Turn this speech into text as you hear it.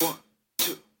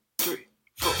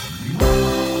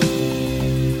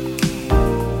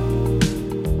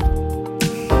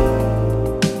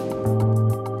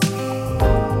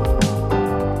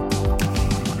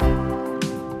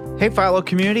Hey, Philo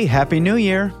community, Happy New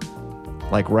Year.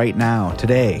 Like right now,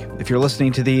 today. If you're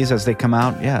listening to these as they come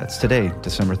out, yeah, it's today,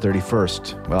 December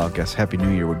 31st. Well, I guess Happy New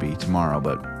Year would be tomorrow,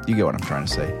 but you get what I'm trying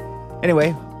to say.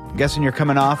 Anyway, I'm guessing you're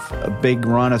coming off a big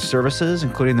run of services,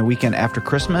 including the weekend after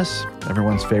Christmas,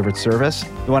 everyone's favorite service,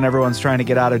 the one everyone's trying to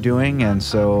get out of doing, and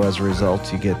so as a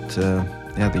result, you get,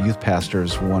 the youth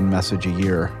pastor's one message a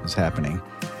year is happening.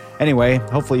 Anyway,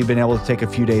 hopefully you've been able to take a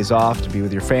few days off to be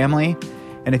with your family,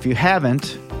 and if you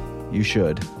haven't, you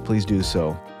should. Please do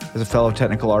so. As a fellow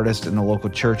technical artist in the local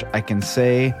church, I can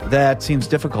say that seems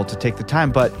difficult to take the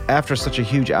time, but after such a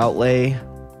huge outlay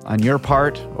on your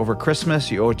part over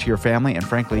Christmas, you owe it to your family and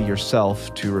frankly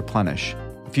yourself to replenish.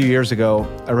 A few years ago,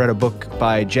 I read a book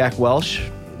by Jack Welch,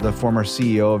 the former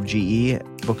CEO of GE.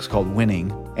 The book is called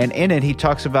Winning. And in it, he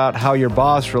talks about how your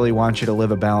boss really wants you to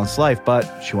live a balanced life,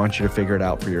 but she wants you to figure it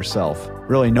out for yourself.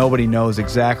 Really, nobody knows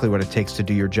exactly what it takes to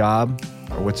do your job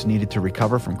or what's needed to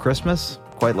recover from Christmas,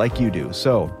 quite like you do.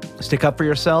 So stick up for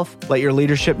yourself. Let your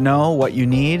leadership know what you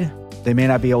need. They may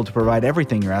not be able to provide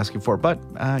everything you're asking for, but,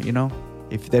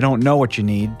 if they don't know what you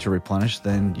need to replenish,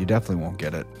 then you definitely won't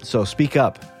get it. So speak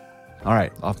up. All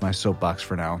right, off my soapbox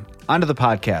for now. On to the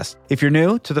podcast. If you're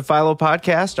new to the Philo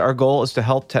podcast, our goal is to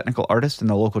help technical artists in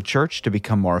the local church to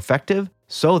become more effective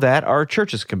so that our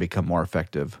churches can become more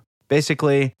effective.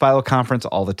 Basically, Philo conference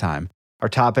all the time. Our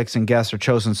topics and guests are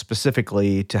chosen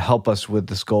specifically to help us with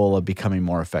this goal of becoming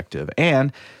more effective.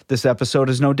 And this episode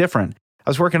is no different. I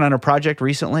was working on a project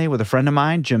recently with a friend of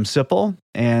mine, Jim Sipple,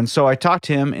 and so I talked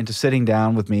him into sitting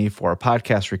down with me for a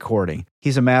podcast recording.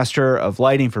 He's a master of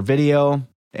lighting for video,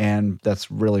 and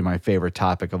that's really my favorite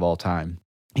topic of all time.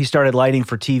 He started lighting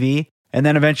for TV, and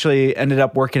then eventually ended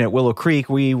up working at Willow Creek.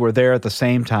 We were there at the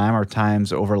same time. Our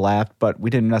times overlapped, but we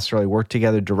didn't necessarily work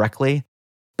together directly.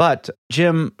 But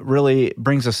Jim really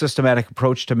brings a systematic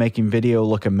approach to making video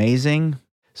look amazing.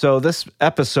 So this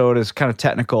episode is kind of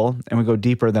technical, and we go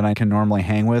deeper than I can normally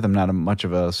hang with. I'm not much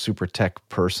of a super tech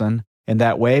person in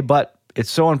that way, but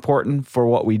it's so important for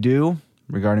what we do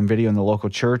regarding video in the local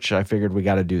church. I figured we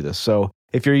got to do this. So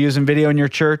if you're using video in your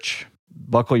church,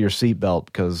 buckle your seatbelt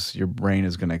because your brain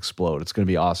is going to explode. It's going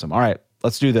to be awesome. All right,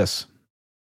 let's do this.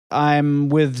 I'm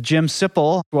with Jim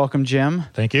Sipple. Welcome, Jim.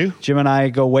 Thank you. Jim and I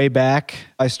go way back.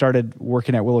 I started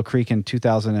working at Willow Creek in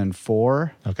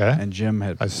 2004. Okay. And Jim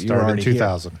I started in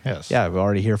 2000, here. yes. Yeah, we're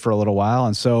already here for a little while.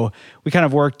 And so we kind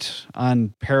of worked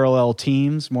on parallel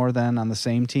teams more than on the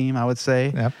same team, I would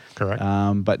say. Yep,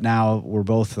 correct. But now we're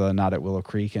both not at Willow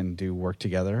Creek and do work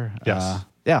together.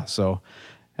 Yes. So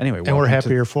anyway. And we're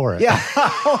happier for it. Yeah.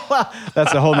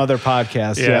 That's a whole nother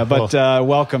podcast. Yeah. But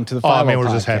welcome to the Philo we're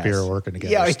podcast. just happier working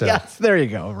together still. Yeah, there you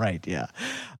go. Right, yeah.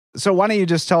 So why don't you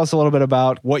just tell us a little bit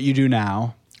about what you do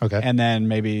now? Okay. And then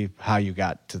maybe how you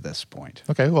got to this point.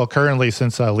 Okay. Well, currently,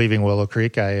 since leaving Willow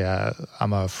Creek,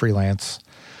 I'm a freelance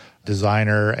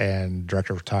designer and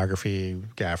director of photography,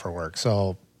 gaffer work.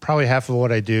 So probably half of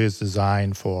what I do is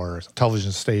design for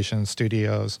television stations,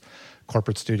 studios,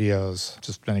 corporate studios,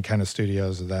 just any kind of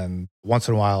studios. And then once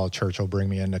in a while, a church will bring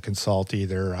me in to consult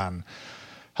either on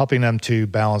helping them to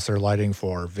balance their lighting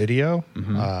for video,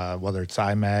 whether it's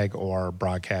iMag or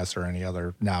broadcast or any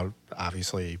other. Now,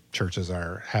 obviously, churches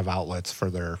have outlets for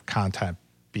their content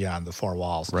beyond the four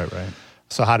walls. Right.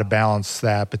 So how to balance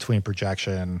that between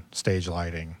projection, stage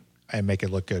lighting, and make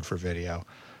it look good for video.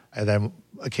 And then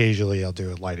occasionally I'll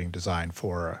do a lighting design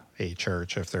for a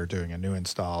church if they're doing a new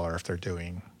install or if they're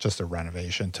doing just a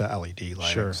renovation to LED lighting.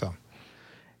 Sure. So,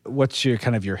 what's your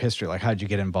history? Like, how'd you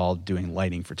get involved doing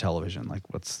lighting for television? Like,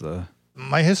 what's the...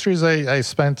 My history is I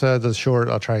spent I'll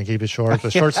try and keep it short.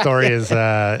 The short story is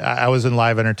I was in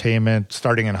live entertainment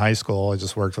starting in high school. I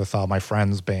just worked with all my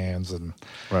friends' bands and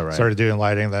started doing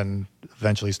lighting, then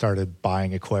eventually started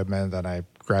buying equipment. Then I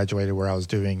graduated where I was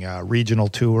doing regional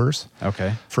tours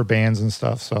for bands and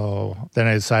stuff. So then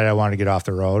I decided I wanted to get off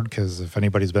the road because if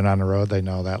anybody's been on the road, they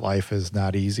know that life is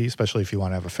not easy, especially if you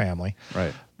want to have a family.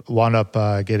 Right. Wound up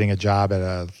getting a job at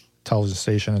a television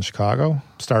station in Chicago.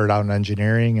 Started out in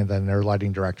engineering, and then their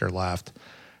lighting director left.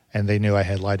 And they knew I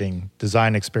had lighting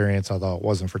design experience, although it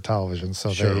wasn't for television.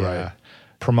 So they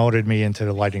promoted me into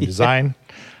the lighting design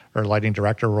or lighting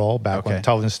director role back when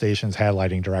television stations had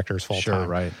lighting directors full-time. Sure,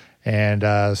 right. And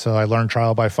so I learned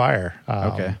trial by fire.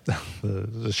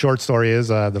 The short story is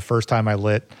the first time I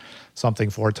lit something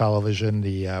for television,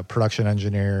 the production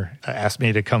engineer asked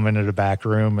me to come into the back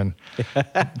room, and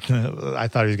I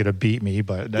thought he was going to beat me,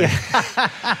 but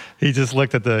he just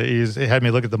looked at he had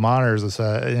me look at the monitors and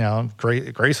said,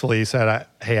 gracefully, he said,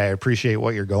 hey, I appreciate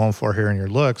what you're going for here in your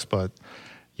looks, but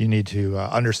you need to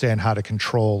understand how to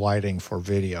control lighting for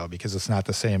video because it's not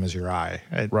the same as your eye.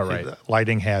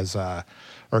 Lighting has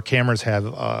or cameras have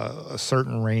a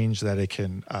certain range that it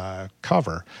can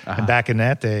cover. And back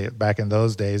in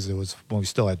those days, it was when we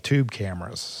still had tube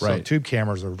cameras. So tube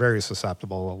cameras are very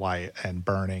susceptible to light and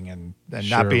burning and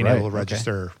not being able to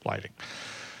register lighting.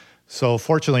 So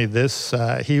fortunately,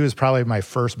 he was probably my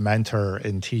first mentor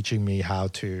in teaching me how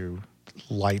to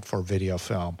light for video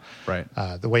film. Right.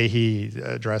 The way he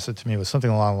addressed it to me was something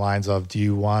along the lines of, do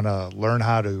you want to learn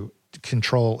how to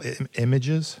control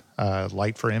images,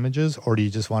 light for images, or do you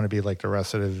just want to be like the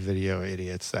rest of the video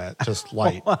idiots that just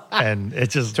light and it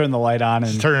just turn the light on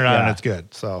and turn it on and it's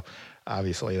good? So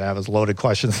obviously that was loaded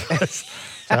questions.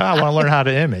 So I want to learn how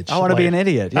to image. I want to be an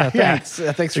idiot. Yeah, thanks.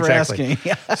 Thanks for asking.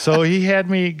 So he had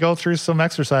me go through some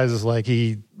exercises. Like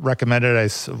he recommended I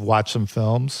watch some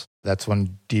films. That's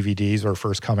when DVDs were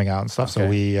first coming out and stuff.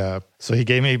 So so he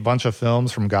gave me a bunch of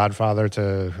films from Godfather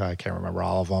to, I can't remember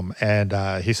all of them.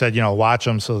 And he said, watch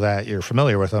them so that you're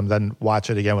familiar with them. Then watch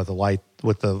it again with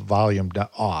the volume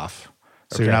off.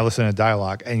 So you're not listening to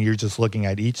dialogue and you're just looking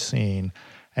at each scene.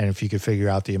 And if you could figure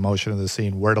out the emotion of the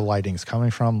scene, where the lighting's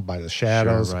coming from, by the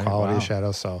shadows, the quality of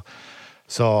shadows.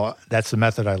 So that's the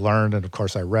method I learned. And of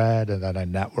course I read, and then I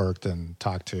networked and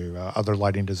talked to other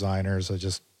lighting designers. I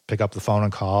just pick up the phone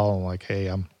and call. And like, hey,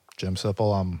 I'm Jim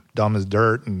Sipple. I'm dumb as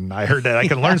dirt. And I heard that I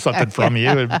can learn something from you.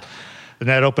 And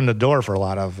that opened the door for a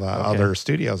lot of other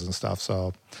studios and stuff.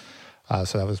 So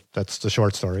that's the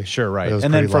short story. Sure, right.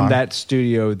 And then from that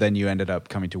studio, then you ended up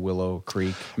coming to Willow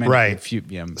Creek. Right.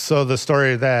 So the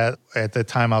story that at the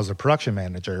time I was a production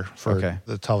manager for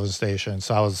the television station.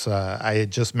 So I had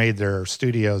just made their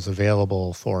studios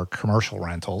available for commercial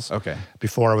rentals. Okay.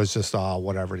 Before it was just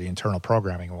whatever the internal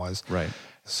programming was. Right.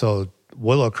 So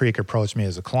Willow Creek approached me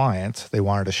as a client. They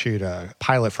wanted to shoot a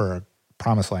pilot for a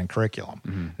Promised Land curriculum.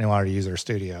 Mm-hmm. They wanted to use their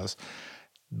studios.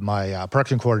 My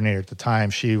production coordinator at the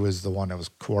time, she was the one that was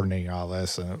coordinating all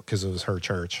this because it was her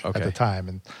church at the time.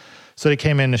 And so they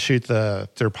came in to shoot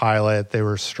their pilot. They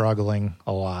were struggling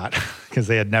a lot because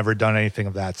they had never done anything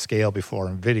of that scale before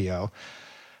in video.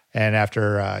 And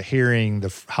after hearing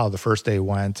how the first day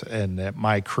went and that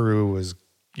my crew was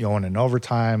going in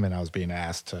overtime and I was being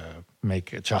asked to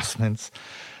make adjustments,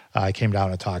 I came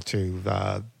down and talked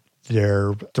to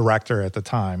their director at the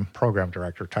time, program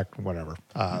director, tech, whatever,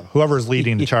 whoever's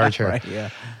leading the charge here.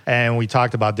 Right, And we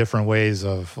talked about different ways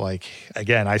of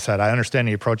again, I said, I understand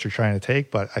the approach you're trying to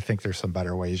take, but I think there's some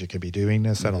better ways you could be doing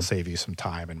this that'll save you some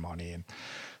time and money. And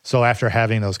so after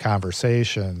having those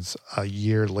conversations, a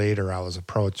year later, I was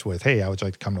approached with, hey, I would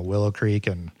like to come to Willow Creek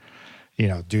and,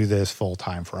 do this full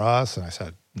time for us. And I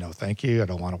said, no, thank you. I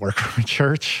don't want to work for a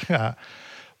church.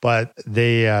 But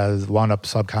they wound up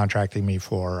subcontracting me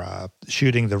for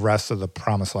shooting the rest of the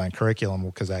Promised Land curriculum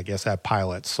because I guess that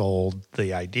pilot sold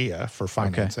the idea for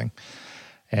financing.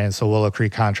 Okay. And so Willow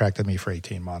Creek contracted me for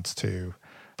 18 months to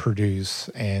produce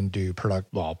and do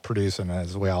produce, and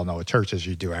as we all know at churches,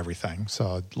 you do everything.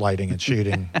 So lighting and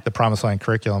shooting the Promised Land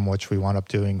curriculum, which we wound up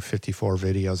doing 54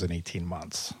 videos in 18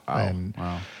 months.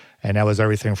 Wow. And that was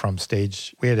everything from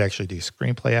stage. We had to actually do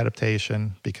screenplay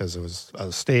adaptation because it was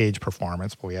a stage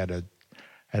performance, but we had to,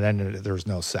 and then there was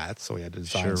no set, so we had to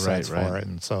design sets for it.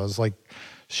 And so it was like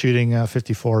shooting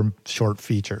 54 short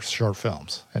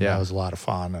films, and that was a lot of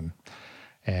fun.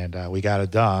 And we got it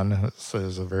done. So it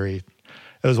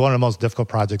was one of the most difficult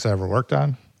projects I ever worked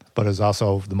on, but it was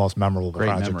also the most memorable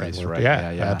project I worked on.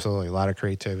 Yeah, absolutely. A lot of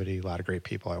creativity, a lot of great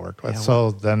people I worked with. So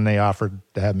then they offered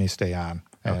to have me stay on.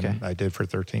 And I did for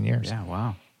 13 years. Yeah,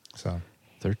 wow. So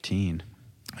 13.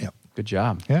 Yep. Good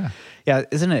job. Yeah. Yeah,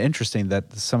 isn't it interesting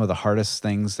that some of the hardest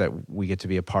things that we get to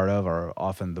be a part of are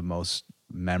often the most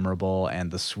memorable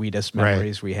and the sweetest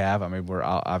memories we have? I mean, we're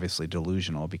obviously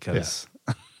delusional because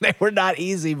they were not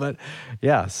easy, but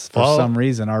yes, for some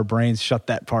reason, our brains shut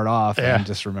that part off and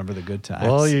just remember the good times.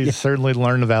 Well, you certainly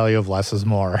learn the value of less is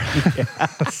more.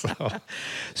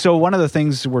 So one of the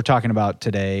things we're talking about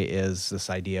today is this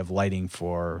idea of lighting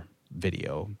for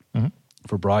video,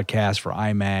 for broadcast, for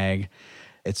iMag.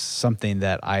 It's something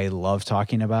that I love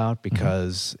talking about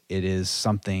because it is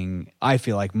something I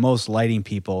feel like most lighting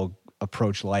people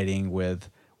approach lighting with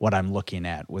what I'm looking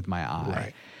at with my eye.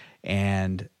 Right.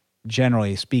 And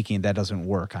generally speaking, that doesn't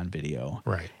work on video.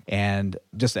 Right. And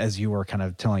just as you were kind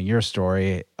of telling your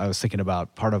story, I was thinking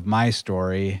about part of my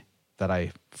story that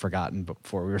I forgotten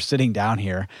before we were sitting down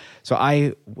here. So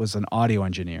I was an audio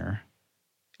engineer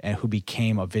and who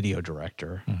became a video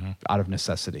director out of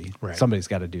necessity. Right. Somebody's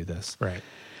got to do this. Right.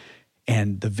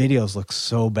 And the videos look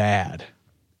so bad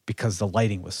because the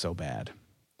lighting was so bad.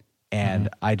 And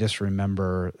I just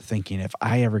remember thinking, if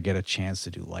I ever get a chance to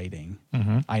do lighting,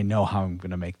 I know how I'm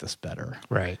going to make this better.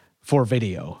 Right. for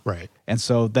video. Right. And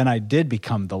so then I did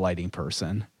become the lighting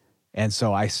person. And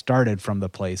so I started from the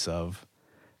place of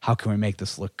how can we make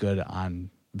this look good on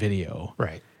video?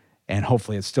 Right. And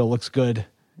hopefully it still looks good,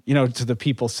 to the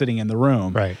people sitting in the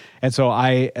room. Right. And so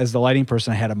I, as the lighting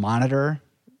person, I had a monitor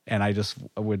and I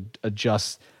would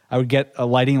adjust. I would get a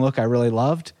lighting look I really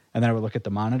loved, and then I would look at the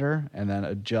monitor and then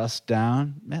adjust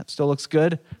down. It still looks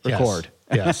good. Record.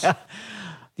 Yes.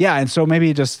 Yeah, and so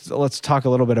maybe just let's talk a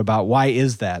little bit about why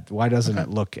is that? Why doesn't it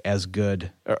look as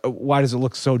good? Or why does it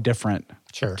look so different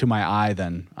to my eye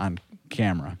than on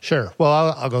camera? Sure.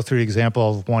 Well, I'll go through the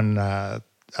example of one.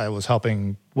 I was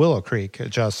helping Willow Creek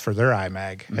adjust for their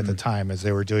iMag at the time as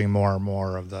they were doing more and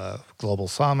more of the Global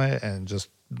Summit, and just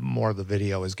more of the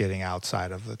video is getting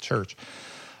outside of the church.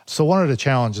 So one of the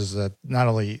challenges that not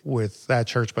only with that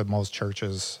church, but most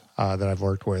churches that I've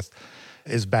worked with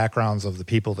is backgrounds of the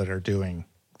people that are doing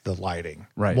the lighting.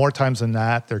 Right. More times than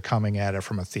not, they're coming at it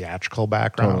from a theatrical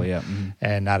background Totally, yeah.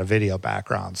 and not a video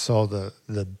background. So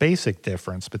the basic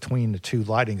difference between the two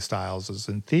lighting styles is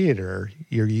in theater,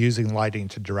 you're using lighting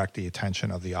to direct the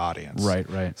attention of the audience. Right,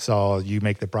 right. So you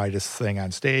make the brightest thing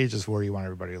on stage is where you want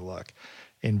everybody to look.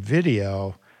 In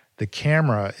video, the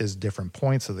camera is different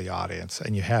points of the audience,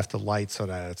 and you have to light so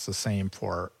that it's the same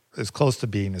for, as close to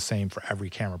being the same for every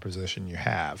camera position you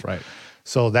have. Right.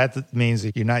 So that means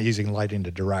that you're not using lighting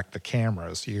to direct the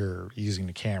cameras. You're using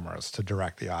the cameras to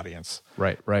direct the audience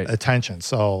Right. attention.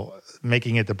 So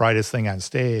making it the brightest thing on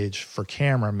stage for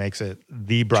camera makes it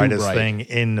the brightest bright. thing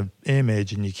in the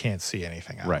image, and you can't see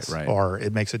anything else. Right. Or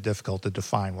it makes it difficult to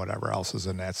define whatever else is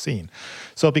in that scene.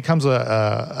 So it becomes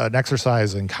an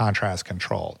exercise in contrast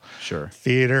control. Sure.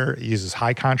 Theater uses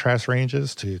high contrast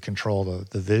ranges to control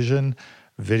the vision.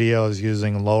 Video is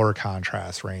using lower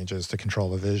contrast ranges to control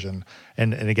the vision.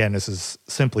 And again, this is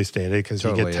simply stated because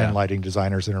you get 10 lighting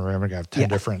designers in a room and you have 10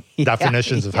 different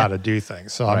definitions of how to do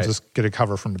things. So I'm just going to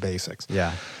cover from the basics.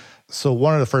 Yeah. So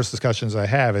one of the first discussions I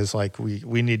have is like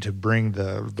we need to bring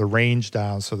the range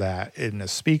down so that in the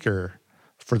speaker,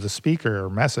 for the speaker or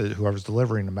message, whoever's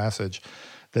delivering the message,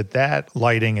 that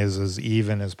lighting is as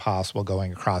even as possible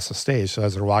going across the stage. So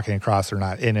as they're walking across, they're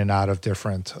not in and out of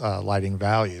different lighting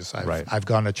values. I've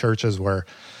gone to churches where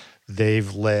they've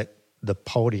lit the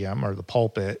podium or the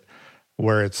pulpit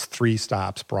where it's 3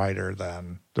 stops brighter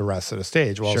than the rest of the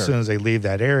stage. Well, as soon as they leave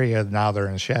that area, now they're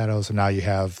in shadows, and now you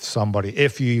have somebody,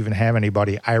 if you even have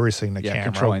anybody irising the camera,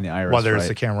 controlling the iris, whether it's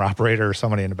the camera operator or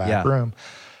somebody in the back room,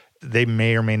 they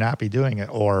may or may not be doing it,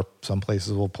 or some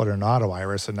places will put an auto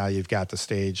iris, and now you've got the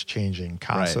stage changing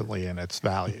constantly in its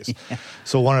values.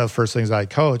 So one of the first things I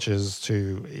coach is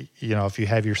to, if you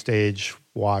have your stage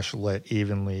wash lit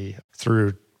evenly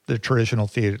through the traditional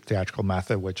theatrical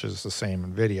method, which is the same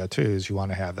in video too, is you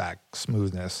want to have that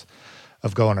smoothness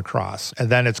of going across. And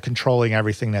then it's controlling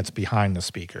everything that's behind the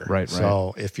speaker. Right.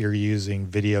 So if you're using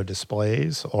video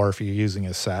displays or if you're using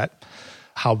a set,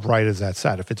 how bright is that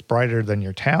set? If it's brighter than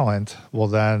your talent, well,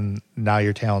 then now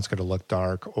your talent's going to look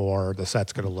dark, or the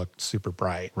set's going to look super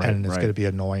bright, and it's going to be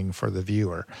annoying for the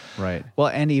viewer. Right. Well,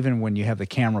 and even when you have the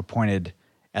camera pointed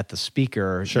at the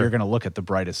speaker, you're going to look at the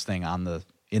brightest thing on the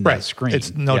screen.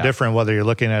 It's no different whether you're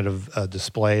looking at a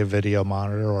display, a video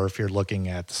monitor, or if you're looking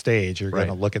at the stage, you're going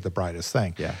to look at the brightest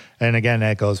thing. Yeah. And again,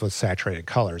 that goes with saturated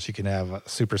colors. You can have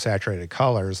super saturated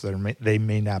colors that they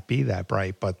may not be that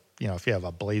bright, but if you have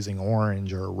a blazing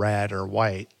orange or red or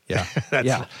white,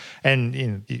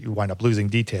 and you wind up losing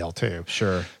detail too.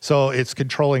 Sure. So it's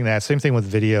controlling that. Same thing with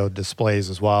video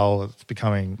displays as well. It's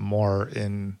becoming more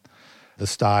in the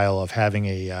style of having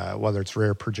whether it's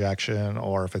rear projection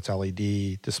or if it's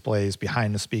LED displays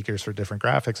behind the speakers for different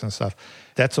graphics and stuff.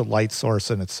 That's a light source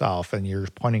in itself, and you're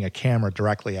pointing a camera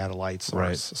directly at a light source.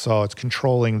 Right. So it's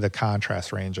controlling the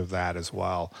contrast range of that as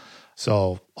well.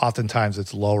 So oftentimes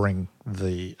it's lowering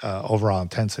the overall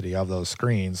intensity of those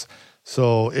screens.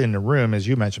 So in the room, as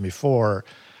you mentioned before,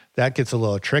 that gets a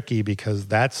little tricky because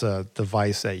that's a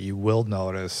device that you will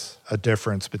notice a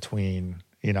difference between,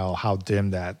 how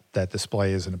dim that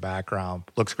display is in the background.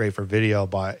 Looks great for video,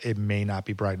 but it may not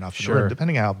be bright enough for the room,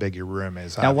 depending on how big your room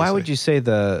is. Now, why would you say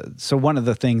so one of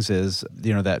the things is,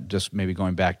 that just maybe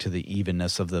going back to the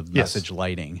evenness of the message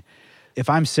lighting. If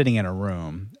I'm sitting in a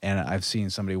room and I've seen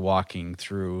somebody walking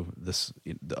through this,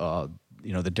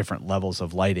 the different levels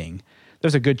of lighting,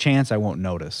 there's a good chance I won't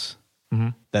notice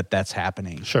that that's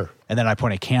happening. Sure. And then I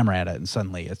point a camera at it and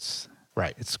suddenly it's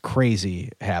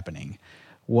crazy happening.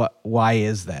 Why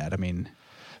is that? I mean,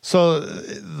 so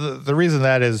the reason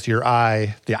that is your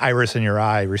eye, the iris in your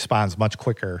eye responds much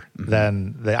quicker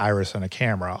than the iris in a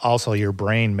camera. Also, your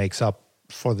brain makes up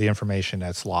for the information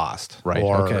that's lost. Right,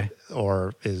 Or, okay.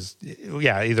 or is,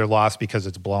 either lost because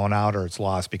it's blown out or it's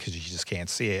lost because you just can't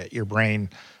see it. Your brain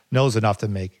knows enough to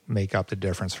make up the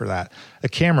difference for that. A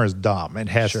camera is dumb.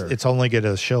 It's only going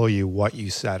to show you what you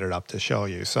set it up to show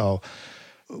you. So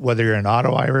whether you're an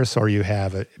auto iris or you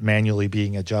have it manually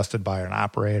being adjusted by an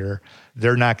operator,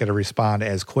 they're not going to respond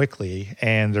as quickly,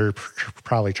 and they're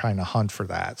probably trying to hunt for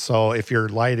that. So if your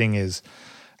lighting is,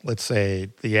 let's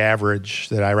say, the average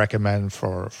that I recommend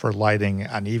for lighting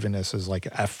unevenness is like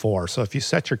f4. So if you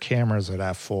set your cameras at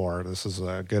f4, this is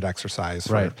a good exercise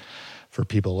for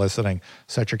people listening.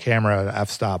 Set your camera at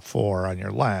f-stop 4 on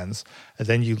your lens, and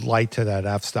then you light to that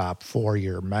f-stop for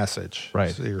your message,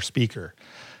 so your speaker.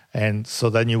 And so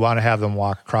then you want to have them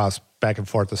walk across back and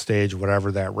forth the stage,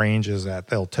 whatever that range is that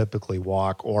they'll typically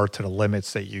walk, or to the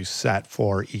limits that you set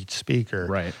for each speaker.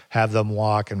 Right. Have them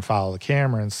walk and follow the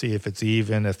camera and see if it's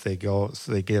even. If they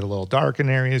get a little dark in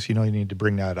areas, you need to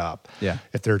bring that up. Yeah.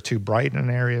 If they're too bright in an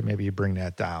area, maybe you bring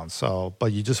that down. So,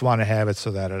 but you just want to have it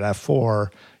so that at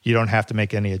f4, you don't have to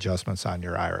make any adjustments on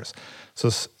your iris. So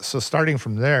starting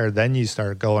from there, then you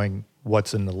start going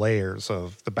what's in the layers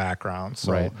of the background.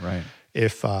 So right.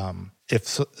 If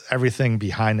everything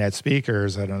behind that speaker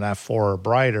is at an f4 or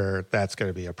brighter, that's going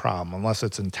to be a problem, unless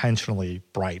it's intentionally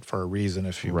bright for a reason.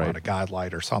 If you want a God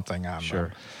light or something on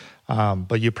them.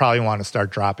 But you probably want to start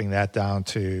dropping that down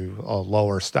to a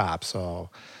lower stop. So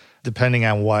depending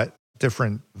on what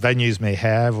different venues may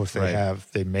have,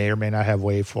 if they may or may not have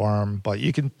waveform, but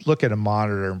you can look at a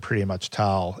monitor and pretty much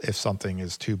tell if something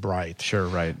is too bright. Sure,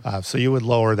 right. So you would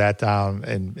lower that down.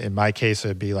 And in my case,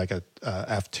 it'd be like a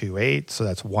f2.8, so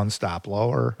that's one stop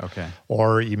lower. Okay.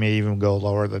 Or you may even go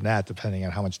lower than that, depending on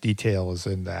how much detail is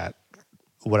in that,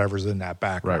 whatever's in that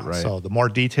background. Right. So the more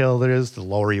detail it is, the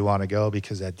lower you want to go,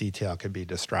 because that detail can be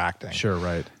distracting. Sure,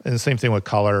 right. And the same thing with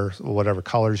color. Whatever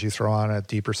colors you throw on it,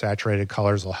 deeper saturated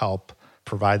colors will help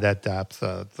provide that depth.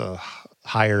 The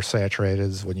higher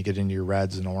saturateds, when you get into your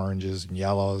reds and oranges and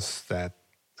yellows, that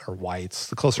are whites.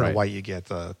 The closer to white you get,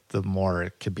 the more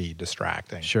it could be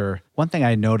distracting. Sure. One thing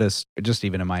I noticed, just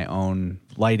even in my own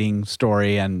lighting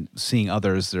story and seeing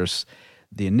others, there's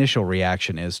the initial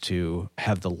reaction is to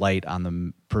have the light on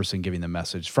the person giving the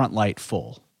message, front light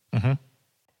full. Mm-hmm.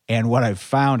 And what I've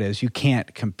found is you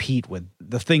can't compete with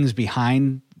the things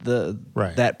behind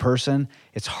that person.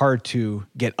 It's hard to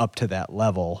get up to that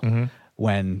level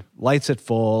when lights at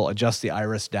full, adjust the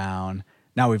iris down.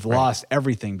 Now we've lost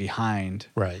everything behind.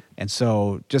 Right. And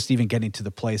so just even getting to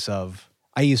the place of,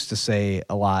 I used to say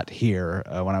a lot here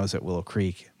when I was at Willow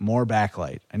Creek, more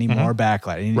backlight. I need more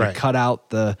backlight. I need to cut out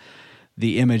the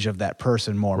image of that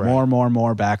person more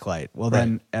backlight. Well,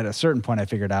 then at a certain point I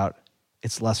figured out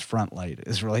it's less front light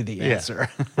is really the answer.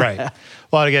 Right.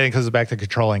 Well, again, it comes back to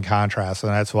controlling contrast,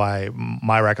 and that's why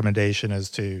my recommendation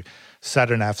is to set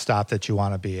an f-stop that you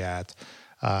want to be at.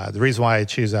 The reason why I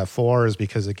choose f4 is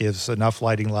because it gives enough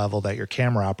lighting level that your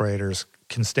camera operators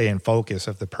can stay in focus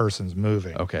if the person's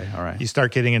moving. Okay, all right. You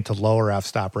start getting into lower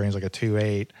f-stop range, like a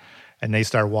 2.8, and they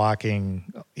start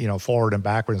walking, forward and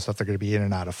backward and stuff, they're going to be in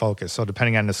and out of focus. So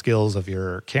depending on the skills of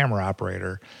your camera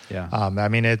operator,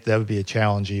 that would be a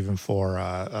challenge even for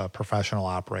a professional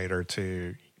operator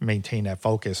to maintain that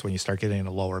focus when you start getting into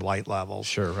lower light levels.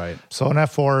 Sure, right. So an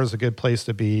f4 is a good place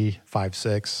to be.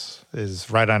 5.6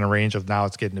 is right on a range of now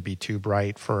it's getting to be too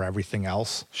bright for everything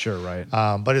else. Sure, right.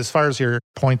 But as far as your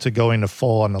point to going to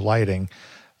full on the lighting,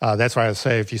 that's why I would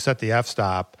say if you set the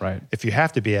f-stop, if you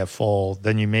have to be at full,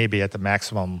 then you may be at the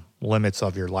maximum limits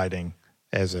of your lighting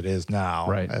as it is now.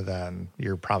 Right. And then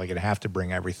you're probably going to have to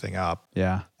bring everything up.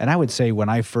 Yeah. And I would say when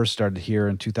I first started here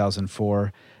in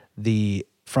 2004, the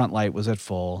front light was at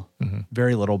full,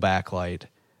 very little backlight.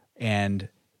 And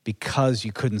because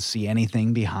you couldn't see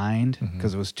anything behind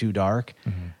because it was too dark,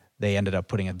 they ended up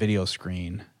putting a video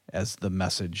screen as the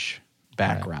message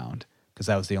background. Because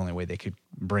that was the only way they could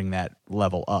bring that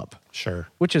level up. Sure.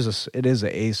 Which is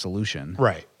a solution.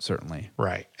 Right. Certainly.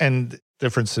 Right. And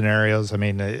different scenarios. I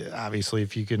mean, obviously,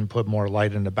 if you can put more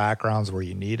light in the backgrounds where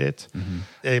you need it,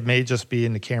 it may just be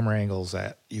in the camera angles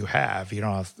that you have. You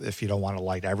don't have, if you don't want to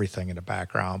light everything in the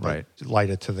background, but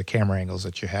light it to the camera angles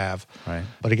that you have. Right.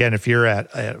 But again, if you're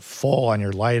at full on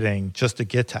your lighting, just to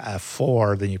get to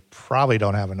f4, then you probably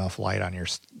don't have enough light on your.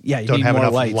 You don't need have more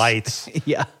enough lights.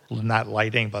 Not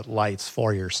lighting, but lights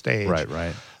for your stage.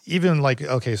 Right. Even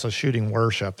so shooting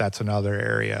worship, that's another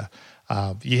area.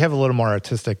 You have a little more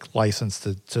artistic license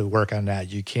to work on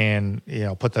that. You can,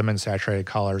 put them in saturated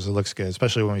colors. It looks good,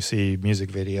 especially when we see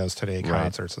music videos today,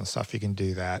 concerts and stuff. You can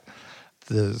do that.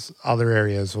 There's other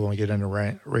areas when we get into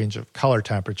range of color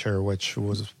temperature, which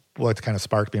was what kind of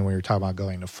sparked me when we were talking about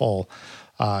going to full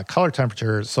color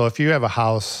temperature. So if you have a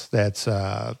house that's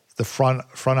the front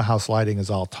of house lighting is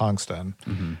all tungsten,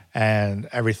 and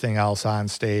everything else on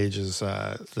stage is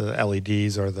the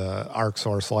LEDs or the arc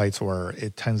source lights, where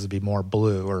it tends to be more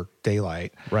blue or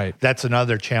daylight. Right. That's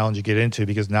another challenge you get into,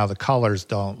 because now the colors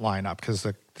don't line up, because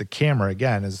the camera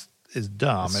again is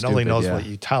dumb. It only knows what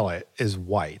you tell it is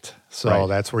white. So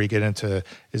that's where you get into,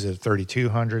 is it a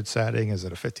 3200 setting? Is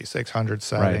it a 5600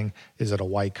 setting? Right. Is it a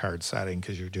white card setting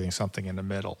because you're doing something in the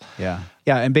middle? Yeah.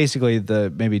 Yeah, and basically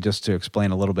maybe just to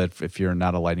explain a little bit, if you're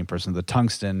not a lighting person, the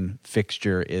tungsten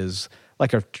fixture is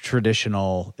like a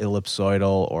traditional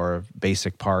ellipsoidal or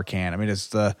basic par can. I mean,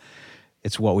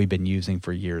 it's what we've been using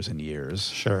for years and years.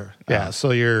 Sure. Yeah.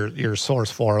 So your source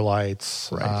 4 lights,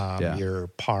 right. Your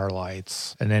par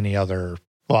lights, and any other.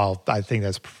 Well, I think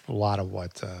that's a lot of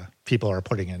what people are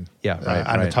putting in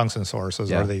on the tungsten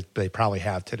sources, or they probably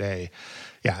have today.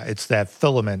 Yeah, it's that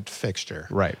filament fixture.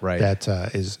 Right. That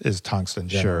is tungsten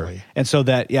generally. Sure. And so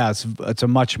that, it's a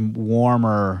much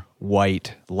warmer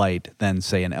white light than,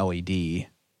 say, an LED,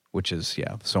 which is,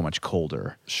 so much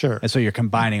colder. Sure. And so you're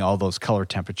combining all those color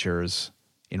temperatures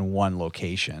in one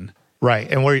location. Right.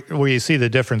 And where you see the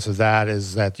difference of that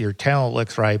is that your talent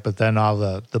looks right, but then all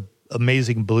the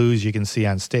amazing blues you can see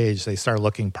on stage, they start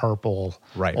looking purple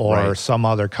or some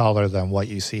other color than what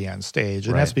you see on stage.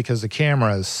 And that's because the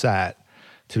camera is set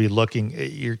to be looking,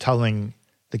 you're telling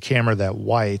the camera that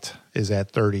white is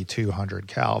at 3200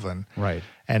 Kelvin. Right.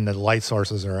 And the light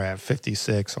sources are at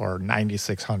 56 or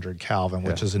 9600 Kelvin,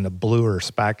 which is in the bluer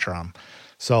spectrum.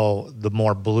 So the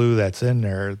more blue that's in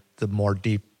there, the more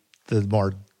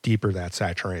deeper that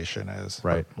saturation is.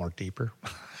 Right. More deeper.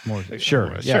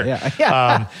 Sure.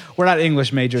 Yeah. We're not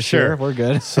English majors here. We're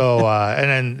good. So,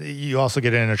 and then you also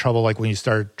get into trouble like when you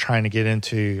start trying to get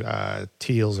into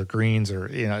teals or greens, or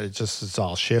it's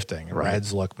all shifting. Right.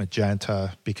 Reds look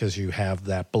magenta because you have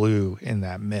that blue in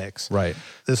that mix. Right.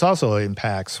 This also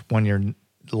impacts when your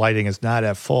lighting is not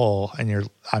at full and you're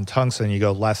on tungsten, you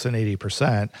go less than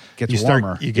 80%. Gets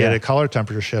warmer. You get a color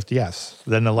temperature shift. Yes.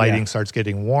 Then the lighting starts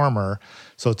getting warmer,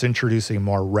 so it's introducing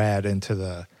more red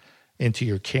into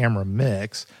your camera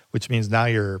mix, which means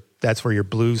now that's where your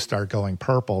blues start going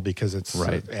purple, because it's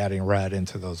adding red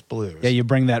into those blues. Yeah, you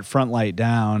bring that front light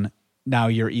down, now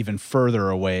you're even further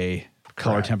away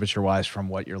color temperature-wise from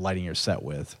what you're lighting your set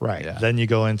with. Right. Yeah. Then you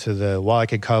go into I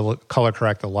could color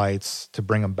correct the lights to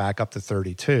bring them back up to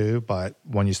 32, but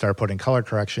when you start putting color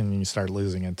correction, you start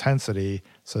losing intensity,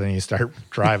 so then you start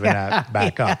driving that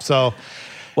back up. So...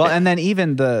 Well, and then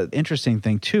even the interesting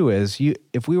thing too is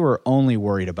if we were only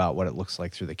worried about what it looks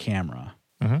like through the camera,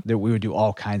 that we would do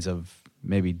all kinds of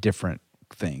maybe different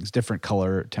things, different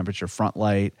color, temperature, front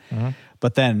light.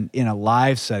 But then in a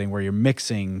live setting where you're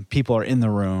mixing, people are in the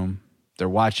room, they're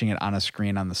watching it on a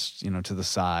screen on the to the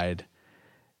side.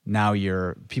 Now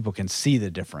people can see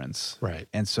the difference. Right.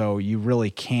 And so you really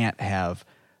can't have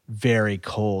very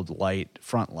cold light,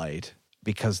 front light,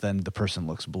 because then the person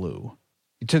looks blue.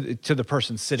 To the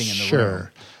person sitting in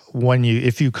the room.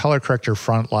 If you color correct your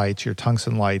front lights, your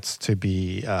tungsten lights to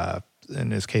be, in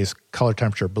this case, color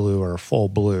temperature blue or full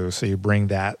blue, so you bring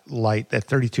that light, that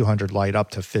 3200 light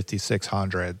up to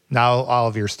 5600. Now all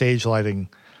of your stage lighting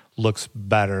looks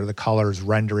better. The color is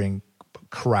rendering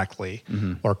correctly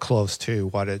or close to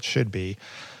what it should be.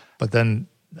 But then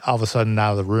all of a sudden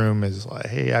now the room is like,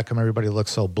 hey, how come everybody looks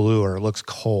so blue, or it looks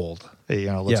cold?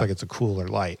 It looks like it's a cooler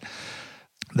light.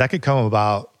 That could come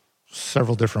about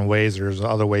several different ways. There's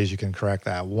other ways you can correct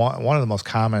that. One of the most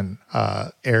common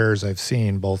errors I've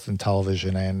seen both in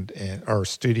television and or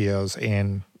studios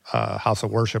and house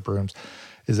of worship rooms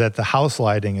is that the house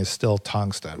lighting is still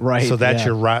tungsten. Right. So that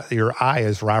your eye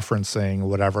is referencing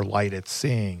whatever light it's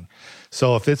seeing.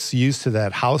 So if it's used to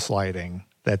that house lighting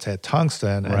that's at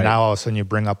tungsten, and now all of a sudden you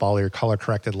bring up all your color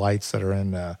corrected lights that are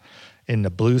in the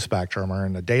blue spectrum or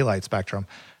in the daylight spectrum,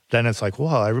 then it's like,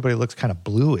 well, everybody looks kind of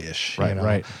bluish.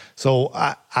 Right. So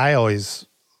I always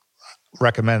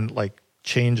recommend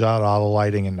change out all the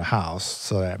lighting in the house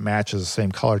so that it matches the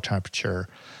same color temperature.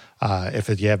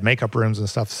 If you have makeup rooms and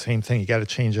stuff, the same thing. You got to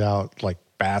change out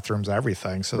bathrooms,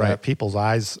 everything, so that people's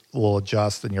eyes will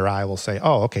adjust and your eye will say,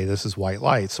 oh, okay, this is white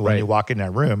light. So when you walk in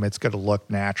that room, it's going to look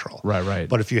natural. Right.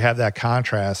 But if you have that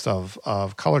contrast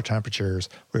of color temperatures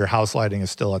where your house lighting is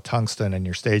still at tungsten and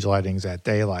your stage lighting is at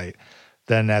daylight,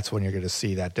 then that's when you're going to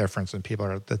see that difference, and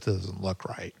that doesn't look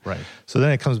right. Right. So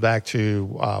then it comes back to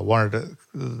one of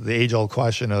the age-old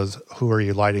question is, who are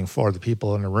you lighting for, the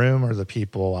people in the room or the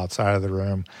people outside of the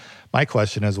room? My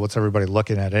question is, what's everybody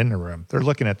looking at in the room? They're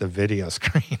looking at the video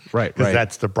screen. Right. Because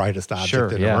that's the brightest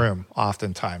object in the room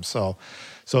oftentimes. So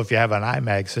So if you have an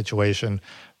IMAG situation,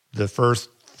 the first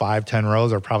 5-10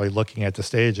 rows are probably looking at the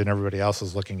stage and everybody else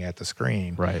is looking at the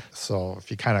screen. Right. So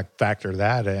if you kind of factor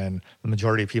that in, the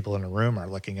majority of people in the room are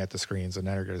looking at the screens and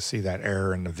they're going to see that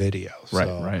error in the video.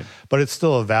 Right. But it's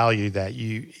still a value that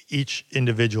each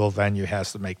individual venue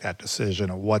has to make that decision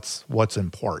of what's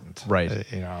important. Right.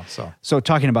 So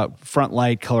talking about front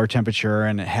light, color temperature,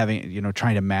 and having,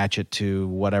 trying to match it to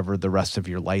whatever the rest of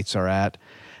your lights are at.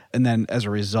 And then as a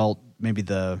result, maybe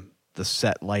the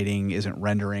set lighting isn't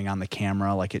rendering on the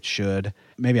camera like it should.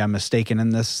 Maybe I'm mistaken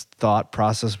in this thought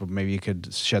process, but maybe you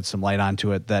could shed some light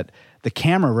onto it, that the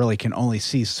camera really can only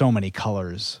see so many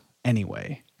colors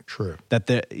anyway. True.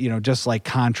 That just like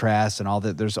contrast and all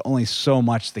that, there's only so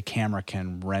much the camera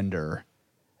can render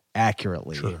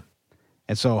accurately. True.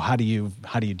 And so how do you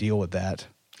deal with that?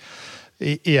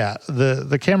 Yeah,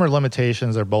 the camera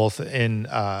limitations are both in,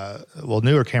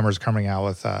 newer cameras coming out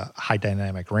with high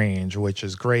dynamic range, which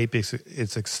is great because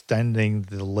it's extending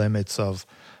the limits of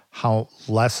how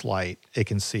less light it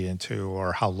can see into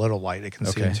or how little light it can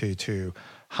see into to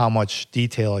how much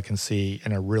detail it can see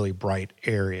in a really bright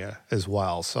area as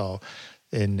well. So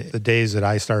in the days that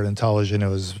I started in television, it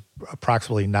was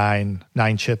approximately nine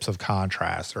chips of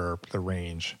contrast, or the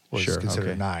range was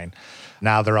considered 9.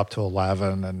 Now they're up to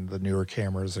 11, and the newer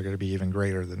cameras are going to be even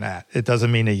greater than that. It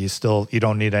doesn't mean that you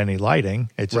don't need any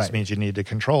lighting. It just means you need to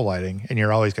control lighting, and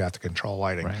you're always going to have to control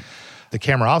lighting. Right. The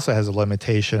camera also has a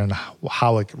limitation in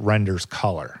how it renders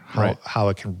color, how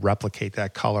it can replicate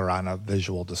that color on a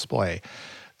visual display.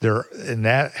 And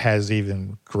that has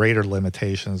even greater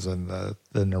limitations than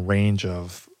the range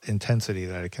of intensity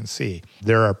that it can see.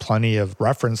 There are plenty of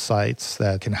reference sites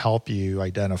that can help you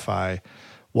identify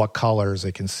what colors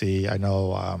it can see. I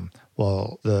know,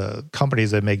 the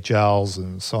companies that make gels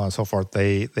and so on and so forth,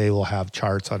 they will have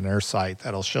charts on their site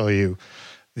that'll show you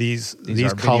these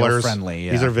colors. Friendly,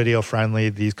 These are video friendly.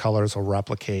 These colors will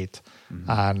replicate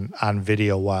on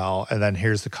video well. And then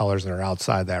here's the colors that are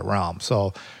outside that realm.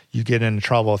 So you get into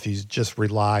trouble if you just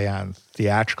rely on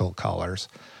theatrical colors.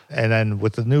 And then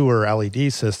with the newer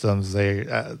LED systems,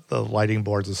 the lighting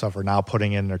boards and stuff are now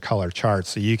putting in their color charts,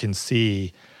 so you can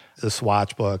see the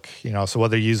swatch book. So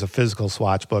whether you use a physical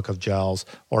swatch book of gels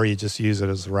or you just use it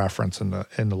as a reference in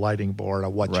the lighting board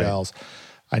of what gels.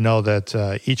 I know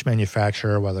that each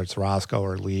manufacturer, whether it's Rosco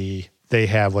or Lee, they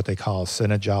have what they call a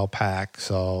Cinegel pack.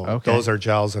 So those are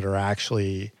gels that are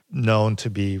actually known to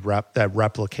be that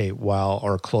replicate well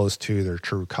or close to their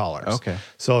true colors. Okay.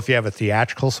 So if you have a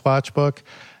theatrical swatch book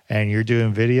and you're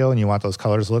doing video and you want those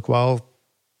colors to look well,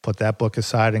 put that book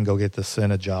aside and go get the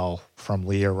Cinegel from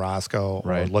Lee or Rosco,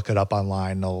 or look it up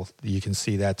online. You can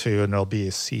see that too, and there'll be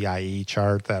a CIE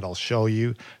chart that'll show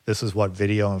you this is what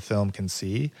video and film can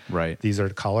see. Right. These are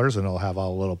the colors, and it'll have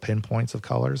all the little pinpoints of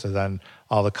colors, and then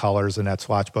all the colors in that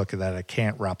swatch book that it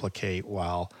can't replicate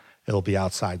well, it'll be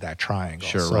outside that triangle.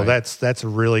 Sure, so that's a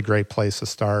really great place to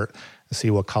start and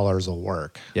see what colors will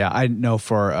work. Yeah, I know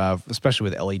for especially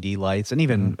with LED lights and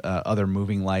even other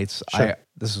moving lights,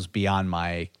 this was beyond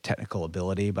my technical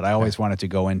ability, but I always wanted to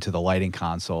go into the lighting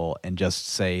console and just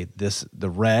say the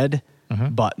red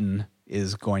button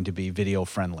is going to be video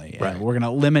friendly. And we're going to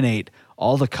eliminate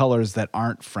all the colors that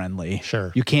aren't friendly.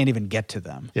 Sure. You can't even get to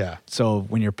them. Yeah. So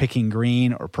when you're picking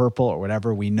green or purple or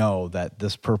whatever, we know that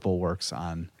this purple works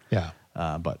on. Yeah.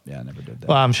 But I never did that.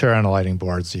 Well, I'm sure on the lighting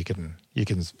boards you can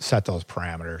set those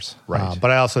parameters. Right. But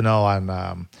I also know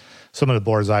on some of the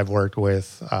boards I've worked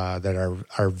with that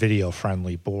are video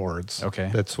friendly boards.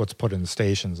 Okay. That's what's put in the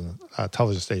stations and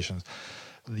television stations.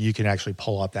 You can actually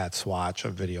pull up that swatch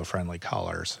of video friendly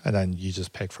colors, and then you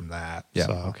just pick from that. Yeah.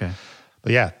 So, Okay.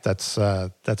 But yeah, that's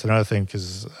another thing,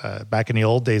 because back in the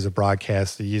old days of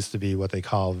broadcast, it used to be what they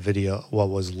call what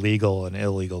was legal and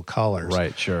illegal colors.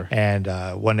 Right, sure. And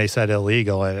when they said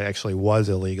illegal, it actually was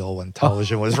illegal when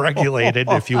television was regulated.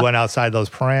 If you went outside those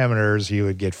parameters, you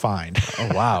would get fined. Oh,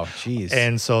 wow. Jeez.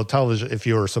 And so television, if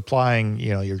you were supplying,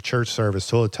 your church service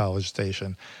to a television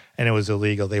station and it was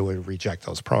illegal, they would reject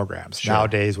those programs. Sure.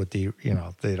 Nowadays,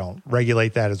 they don't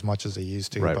regulate that as much as they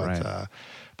used to. Right.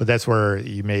 But that's where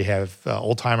you may have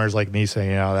old timers like me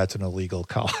saying, that's an illegal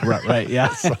color. Right,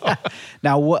 yeah.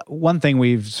 Now, one thing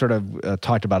we've sort of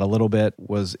talked about a little bit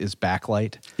is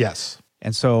backlight. Yes.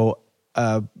 And so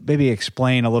maybe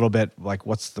explain a little bit, like,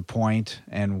 what's the point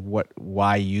and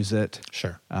why use it?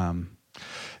 Sure.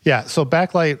 Yeah, so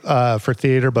backlight for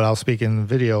theater, but I'll speak in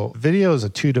video. Video is a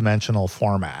 2-dimensional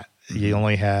format. You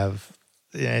only have,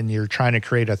 and you're trying to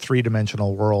create a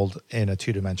 3-dimensional world in a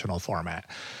 2-dimensional format.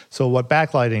 So what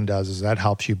backlighting does is that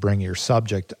helps you bring your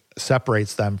subject,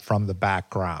 separates them from the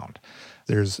background.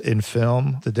 There's in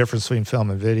film, the difference between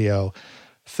film and video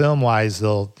Film wise,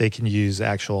 they can use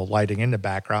actual lighting in the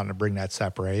background to bring that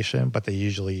separation, but they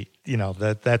usually,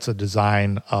 that's a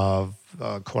design of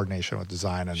coordination with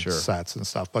design and sets and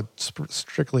stuff. But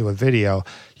strictly with video,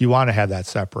 you want to have that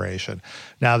separation.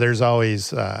 Now, there's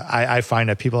always, I find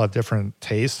that people have different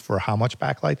tastes for how much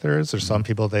backlight there is. There's some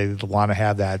people, they want to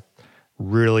have that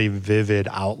really vivid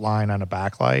outline on a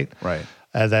backlight. Right.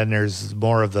 And then there's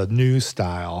more of the new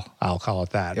style, I'll call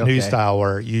it that. Okay. New style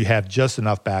where you have just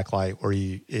enough backlight where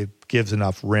it gives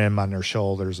enough rim on their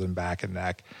shoulders and back and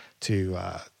neck to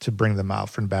bring them out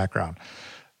from the background.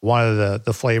 One of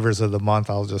the flavors of the month,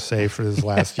 I'll just say for this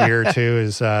last year or two,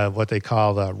 is what they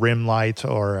call the rim light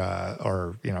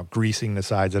or greasing the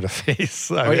sides of the face.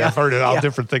 I've heard of all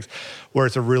different things where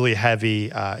it's a really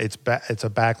heavy, it's a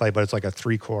backlight, but it's like a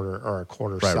 3/4 or a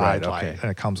quarter side light,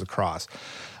 and it comes across.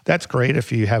 That's great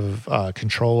if you have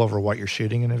control over what you're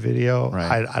shooting in a video.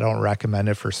 Right. I don't recommend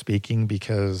it for speaking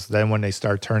because then when they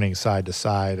start turning side to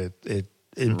side, it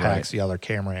impacts the other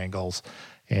camera angles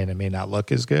and it may not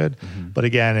look as good. Mm-hmm. But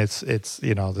again, it's this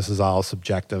is all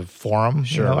subjective forum.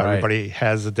 Sure, everybody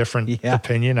has a different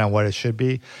opinion on what it should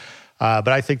be. But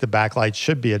I think the backlight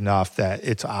should be enough that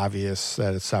it's obvious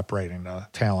that it's separating the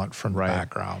talent from the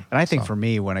background. And I think for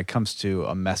me, when it comes to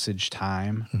a message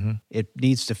time, it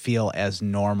needs to feel as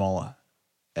normal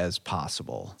as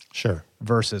possible. Sure.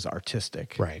 Versus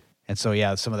artistic. Right. And so,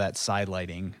 some of that side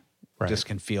lighting just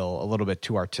can feel a little bit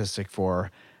too artistic for,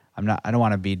 I don't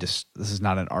want to be this is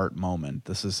not an art moment.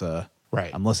 This is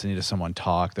I'm listening to someone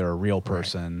talk. They're a real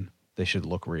person. They should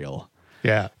look real.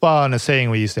 Yeah. Well, and the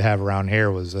saying we used to have around here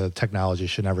was technology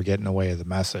should never get in the way of the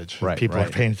message. If people are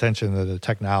paying attention to the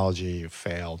technology,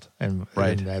 failed. And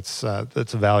that's a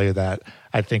value that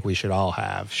I think we should all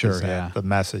have. Sure, The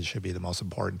message should be the most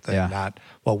important thing, not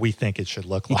what we think it should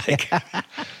look like.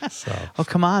 So. Oh,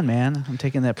 come on, man. I'm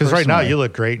taking that because right now you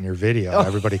look great in your video.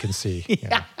 Everybody can see.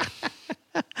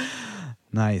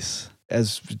 Nice.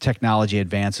 As technology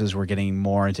advances, we're getting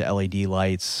more into LED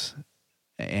lights,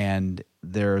 and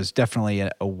there's definitely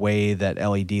a way that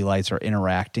LED lights are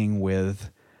interacting with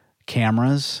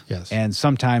cameras. Yes. And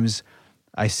sometimes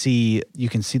you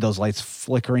can see those lights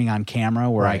flickering on camera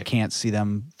where I can't see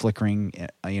them flickering,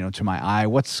 to my eye.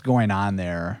 What's going on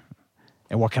there?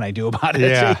 And what can I do about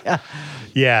it?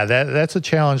 Yeah, that's a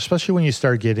challenge, especially when you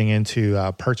start getting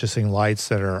into purchasing lights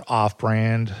that are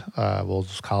off-brand. We'll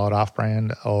just call it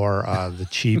off-brand, or the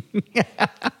cheap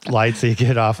lights that you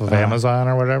get off of Amazon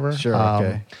or whatever. Sure,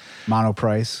 okay.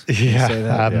 Monoprice.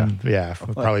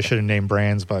 We probably shouldn't name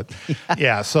brands, but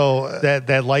so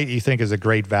that light you think is a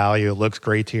great value. It looks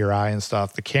great to your eye and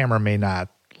stuff. The camera may not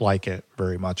like it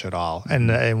very much at all.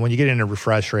 And when you get into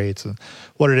refresh rates, and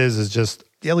what it is just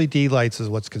LED lights is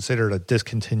what's considered a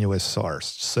discontinuous source,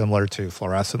 similar to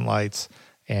fluorescent lights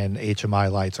and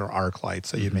HMI lights or arc lights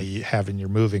that you may have in your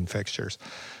moving fixtures.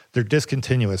 They're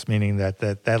discontinuous, meaning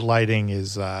that lighting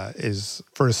is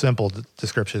for a simple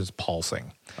description, is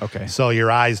pulsing. Okay. So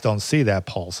your eyes don't see that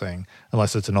pulsing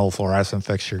unless it's an old fluorescent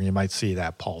fixture, and you might see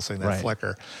that pulsing, that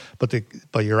flicker.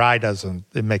 But your eye doesn't.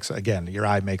 Your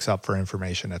eye makes up for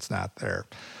information that's not there.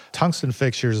 Tungsten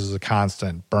fixtures is a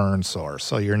constant burn source,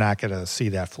 so you're not going to see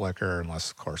that flicker unless,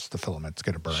 of course, the filament's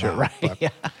going to burn out.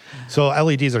 Right. So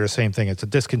LEDs are the same thing. It's a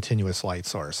discontinuous light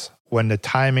source. When the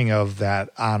timing of that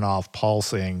on-off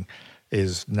pulsing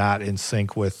is not in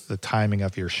sync with the timing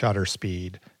of your shutter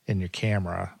speed in your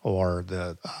camera or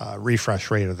the refresh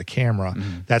rate of the camera,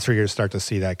 that's where you're going to start to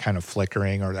see that kind of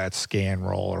flickering or that scan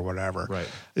roll or whatever. Right.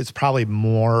 It's probably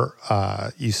more,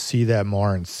 you see that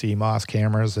more in CMOS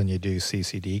cameras than you do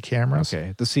CCD cameras.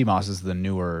 Okay. The CMOS is the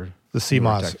newer. The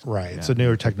CMOS, right. Yeah. It's a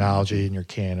newer technology in your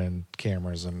Canon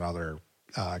cameras and other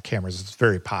cameras. It's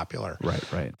very popular.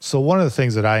 Right. So one of the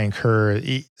things that I encourage,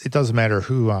 it doesn't matter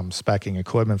who I'm speccing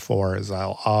equipment for, is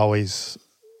I'll always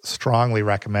strongly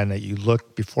recommend that you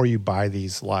look, before you buy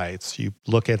these lights, you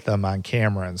look at them on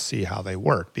camera and see how they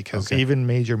work, because even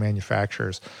major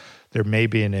manufacturers, there may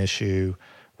be an issue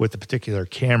with the particular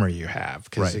camera you have,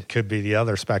 because it could be the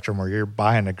other spectrum where you're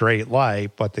buying a great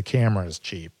light, but the camera is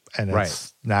cheap and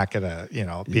it's not going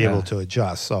to, be able to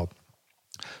adjust. So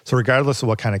regardless of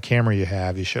what kind of camera you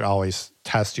have, you should always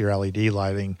test your LED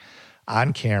lighting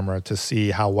on camera to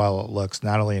see how well it looks,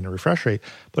 not only in the refresh rate,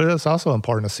 but it's also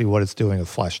important to see what it's doing with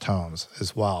flesh tones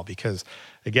as well. Because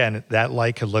again, that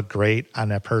light could look great on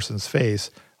that person's face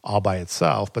all by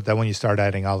itself, but then when you start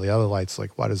adding all the other lights,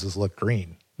 like, why does this look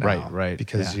green now? Right.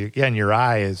 Because your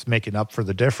eye is making up for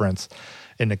the difference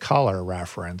in the color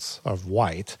reference of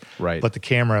white. Right. But the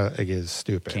camera is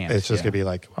stupid. It's just going to be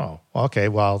like, oh, okay,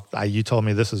 well, you told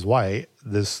me this is white.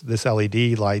 This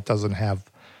LED light doesn't have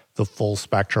the full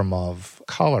spectrum of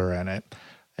color in it.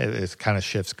 it kind of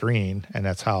shifts green, and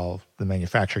that's how the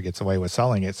manufacturer gets away with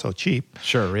selling it so cheap.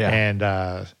 Sure, yeah. And,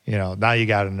 now you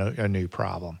got a new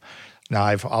problem. Now,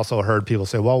 I've also heard people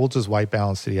say, well, we'll just white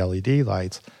balance the LED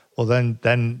lights. Well,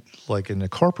 then like in the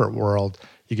corporate world,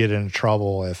 you get into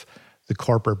trouble if the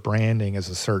corporate branding is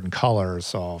a certain color.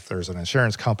 So if there's an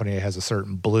insurance company that has a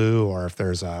certain blue, or if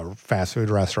there's a fast food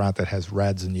restaurant that has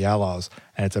reds and yellows,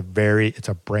 and it's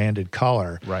a branded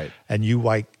color. Right. And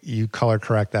you color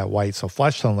correct that white so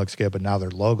flesh tone looks good, but now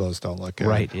their logos don't look good.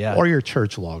 Right, yeah. Or your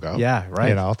church logo. Yeah,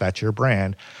 right. If that's your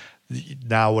brand.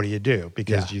 Now what do you do?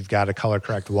 Because you've got to color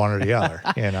correct one or the other,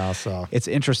 so. It's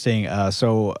interesting.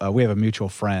 So we have a mutual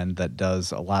friend that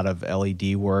does a lot of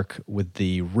LED work with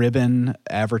the ribbon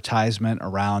advertisement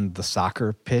around the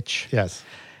soccer pitch. Yes.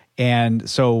 And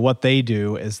so what they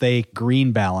do is they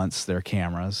green balance their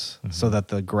cameras so that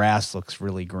the grass looks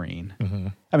really green. Mm-hmm.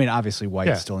 I mean, obviously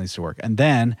white still needs to work. And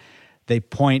then they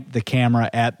point the camera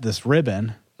at this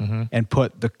ribbon and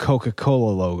put the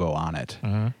Coca-Cola logo on it.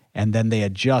 Mm-hmm. And then they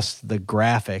adjust the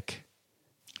graphic,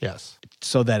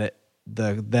 so that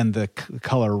then the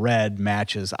color red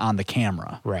matches on the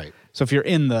camera. Right. So if you're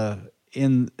in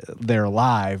there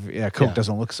live, Coke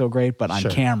doesn't look so great, but on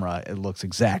camera it looks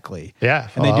exactly. Yeah.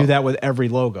 And they do that with every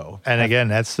logo. And again,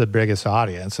 that's the biggest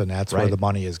audience, and that's where the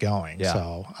money is going. Yeah.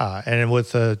 So, and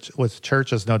with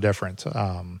church, it's no different.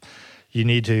 You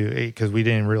need to, because we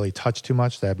didn't really touch too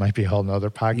much. That might be a whole nother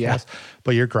podcast. Yeah.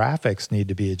 But your graphics need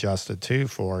to be adjusted too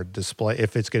for display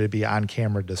if it's going to be on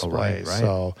camera displays.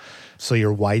 Right. So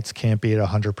your whites can't be at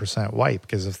 100% white,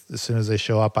 because as soon as they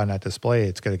show up on that display,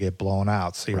 it's going to get blown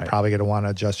out. So you're probably going to want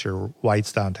to adjust your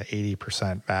whites down to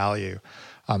 80% value.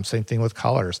 Same thing with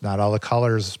colors. Not all the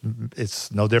colors,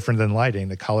 it's no different than lighting.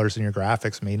 The colors in your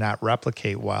graphics may not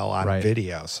replicate well on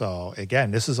video. So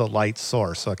again, this is a light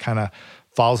source. So it kind of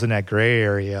falls in that gray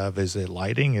area of, is it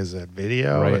lighting? Is it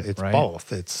video? It's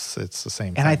both. It's the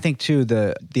same thing. And I think too,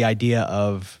 the idea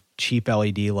of cheap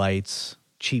LED lights,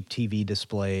 cheap TV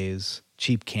displays,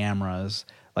 cheap cameras,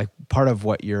 like part of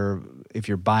what if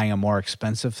you're buying a more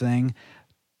expensive thing,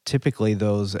 typically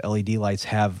those LED lights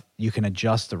you can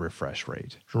adjust the refresh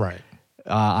rate. Right.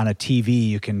 On a TV,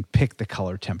 you can pick the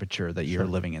color temperature that you're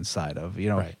living inside of.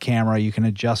 Camera, you can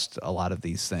adjust a lot of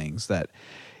these things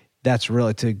that's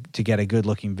really to get a good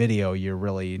looking video. You're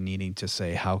really needing to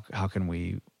say, how can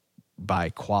we buy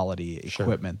quality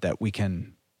equipment that we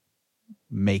can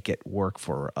make it work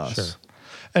for us. Sure.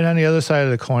 And on the other side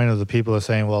of the coin of the people are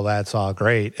saying, well, that's all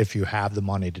great if you have the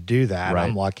money to do that. Right.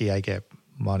 I'm lucky I get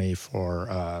money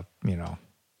for,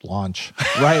 launch.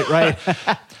 Right.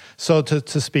 So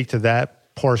to speak to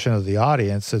that portion of the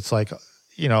audience, it's like,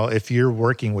 if you're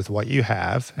working with what you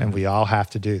have, and we all have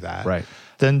to do that, right,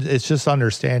 then it's just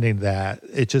understanding that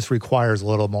it just requires a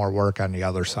little more work on the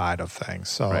other side of things.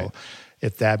 So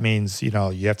if that means, you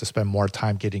have to spend more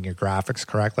time getting your graphics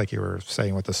correct, like you were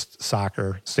saying with the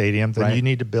soccer stadium, then you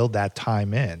need to build that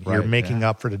time in. You're making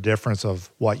up for the difference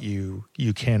of what you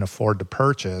can't afford to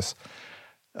purchase.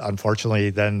 Unfortunately,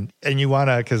 then, and you want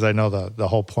to, because I know the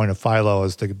whole point of Philo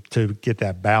is to get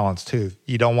that balance too.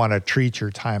 You don't want to treat your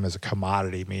time as a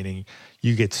commodity, meaning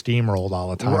you get steamrolled all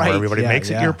the time where everybody makes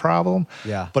it your problem.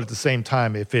 Yeah. But at the same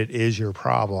time, if it is your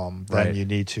problem, then you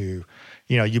need to,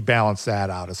 you balance that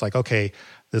out. It's like, okay,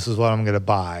 this is what I'm going to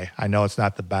buy. I know it's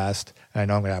not the best, and I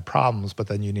know I'm going to have problems, but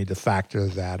then you need to factor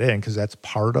that in, because that's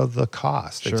part of the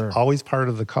cost. Sure. It's always part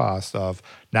of the cost of,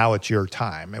 now it's your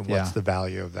time, and what's the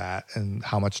value of that, and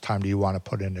how much time do you want to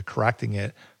put into correcting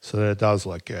it so that it does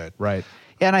look good. Right.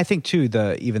 Yeah, and I think too,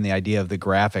 even the idea of the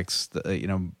graphics,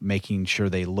 making ssure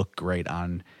they look great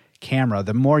on camera,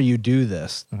 the more you do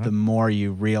this, the more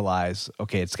you realize,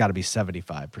 okay, it's got to be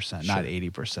 75%, not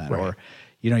 80%, or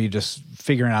you're just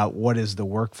figuring out what is the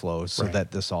workflow so that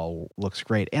this all looks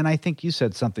great. And I think you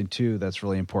said something too that's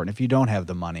really important. If you don't have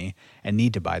the money and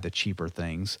need to buy the cheaper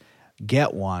things,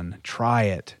 get one, try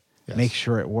it, make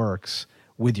sure it works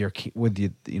with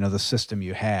the system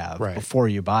you have before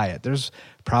you buy it. There's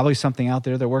probably something out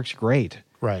there that works great.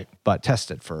 Right. But test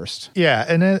it first. Yeah.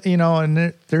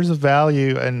 And there's a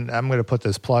value, and I'm going to put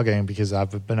this plug in because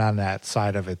I've been on that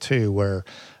side of it too, where,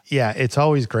 it's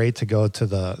always great to go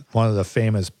to one of the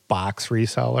famous box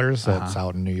resellers that's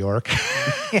out in New York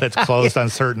that's closed on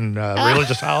certain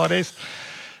religious holidays,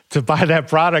 to buy that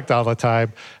product all the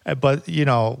time. But,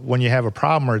 when you have a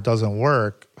problem or it doesn't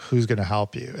work, who's going to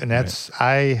help you? And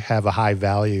I have a high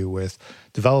value with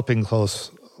developing close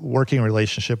working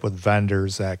relationship with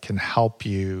vendors that can help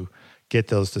you get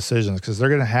those decisions, because they're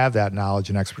going to have that knowledge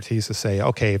and expertise to say,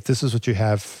 okay, if this is what you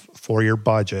have for your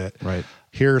budget,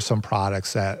 here are some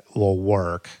products that will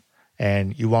work.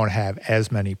 and you won't have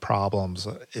as many problems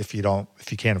if you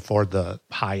can't afford the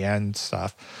high end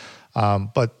stuff.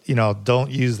 But don't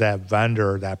use that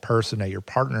vendor, that person that you're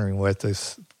partnering with, to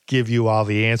give you all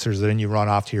the answers, and then you run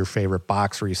off to your favorite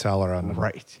box reseller on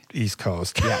the East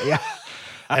Coast. Yeah.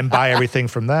 And buy everything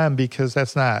from them, because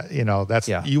that's not,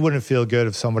 you wouldn't feel good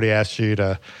if somebody asked you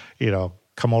to,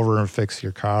 come over and fix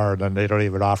your car, and then they don't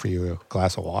even offer you a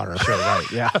glass of water. Sure,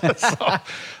 right, yeah. So,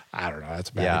 I don't know,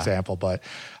 that's a bad example, but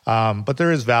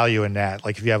there is value in that.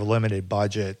 Like if you have a limited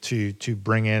budget to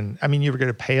bring in, you're going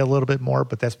to pay a little bit more,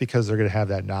 but that's because they're going to have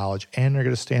that knowledge, and they're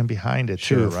going to stand behind it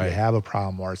too. If you have a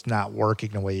problem or it's not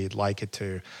working the way you'd like it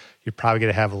to, you're probably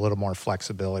going to have a little more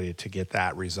flexibility to get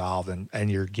that resolved, and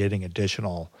you're getting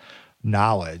additional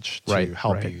knowledge to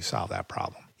help you solve that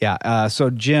problem. Yeah.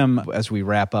 So Jim, as we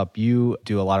wrap up, you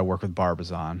do a lot of work with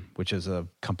Barbizon, which is a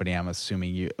company I'm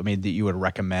assuming that you would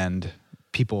recommend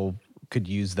people could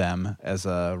use them as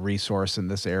a resource in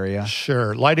this area.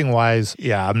 Sure. Lighting wise,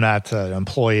 I'm not an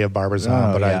employee of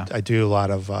Barbizon, but I do a lot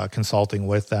of consulting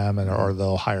with them, or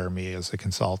they'll hire me as a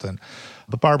consultant.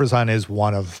 But Barbizon is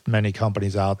one of many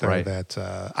companies out there that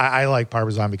I like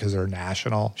Barbizon because they're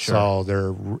national. Sure.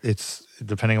 So it's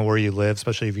depending on where you live,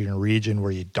 especially if you're in a region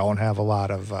where you don't have a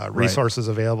lot of resources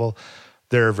available,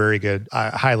 they're very good. I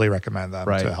highly recommend them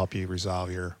to help you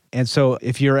resolve your... And so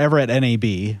if you're ever at NAB,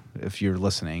 if you're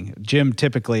listening, Jim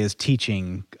typically is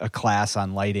teaching a class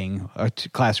on lighting, a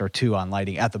class or two on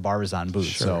lighting at the Barbizon booth.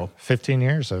 Sure. So 15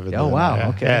 years of it. Oh, wow. Yeah.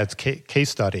 Okay. Yeah, it's case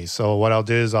studies. So what I'll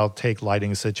do is I'll take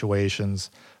lighting situations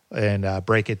and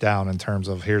break it down in terms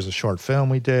of, here's a short film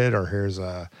we did, or here's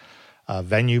a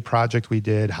venue project we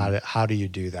did. How do you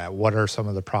do that? What are some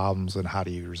of the problems, and how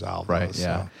do you resolve those?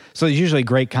 Yeah. So it's usually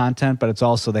great content, but it's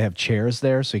also, they have chairs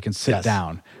there so you can sit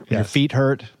down. When your feet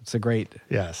hurt, it's a great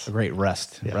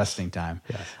resting time.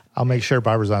 Yes. I'll make sure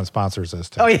Barbizon sponsors this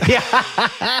too. Oh, yeah.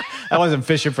 I wasn't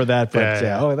fishing for that, but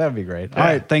oh, that'd be great. All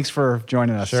right. Thanks for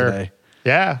joining us today.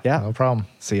 Yeah. No problem.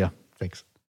 See ya. Thanks.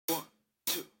 1,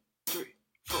 2, 3,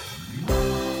 4.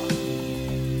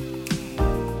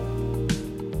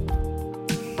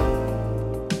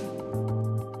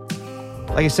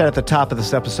 Like I said at the top of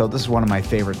this episode, this is one of my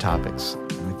favorite topics.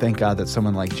 And thank God that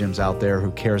someone like Jim's out there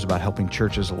who cares about helping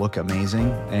churches look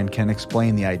amazing and can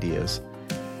explain the ideas.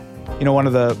 One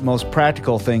of the most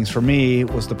practical things for me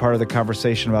was the part of the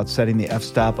conversation about setting the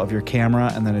f-stop of your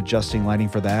camera and then adjusting lighting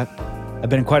for that. I've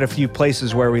been in quite a few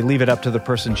places where we leave it up to the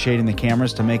person shading the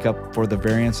cameras to make up for the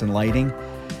variance in lighting.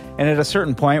 And at a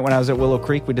certain point, when I was at Willow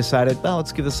Creek, we decided, well,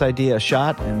 let's give this idea a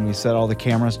shot. And we set all the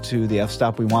cameras to the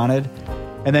f-stop we wanted,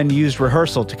 and then used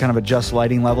rehearsal to kind of adjust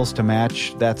lighting levels to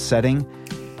match that setting.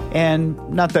 And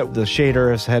not that the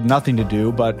shader has had nothing to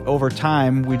do, but over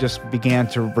time, we just began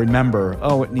to remember,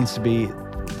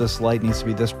 this light needs to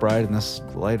be this bright, and this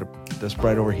light this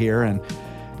bright over here, and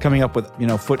coming up with,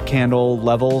 foot candle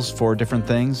levels for different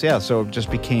things. Yeah, so it just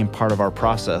became part of our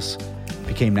process,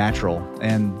 became natural,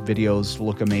 and videos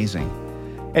look amazing.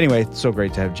 Anyway, it's so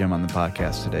great to have Jim on the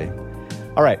podcast today.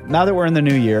 All right, now that we're in the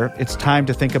new year, it's time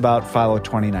to think about Philo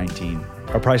 2019.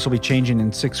 Our price will be changing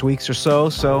in 6 weeks or so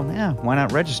why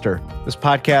not register? This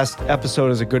podcast episode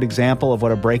is a good example of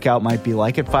what a breakout might be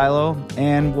like at Philo,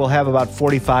 and we'll have about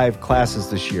 45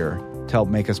 classes this year to help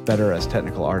make us better as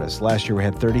technical artists. Last year we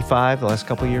had 35, the last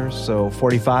couple of years, so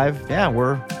 45. Yeah,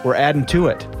 we're adding to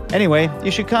it. Anyway,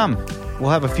 you should come.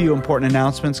 We'll have a few important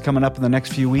announcements coming up in the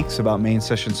next few weeks about main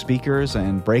session speakers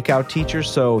and breakout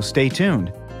teachers, so stay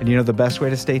tuned. And the best way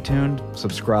to stay tuned?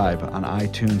 Subscribe on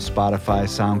iTunes, Spotify,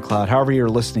 SoundCloud, however you're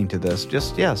listening to this.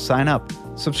 Just, sign up.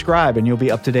 Subscribe, and you'll be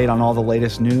up to date on all the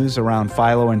latest news around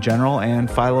Philo in general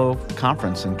and Philo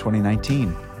Conference in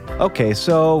 2019. Okay,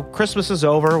 so Christmas is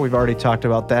over. We've already talked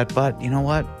about that, but you know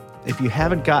what? If you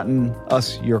haven't gotten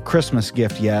us your Christmas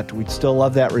gift yet, we'd still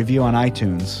love that review on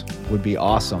iTunes. Would be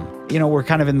awesome. We're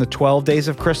kind of in the 12 days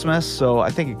of Christmas, so I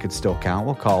think it could still count.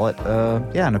 We'll call it,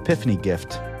 an Epiphany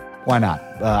gift. Why not?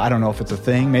 I don't know if it's a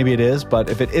thing. Maybe it is. But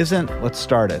if it isn't, let's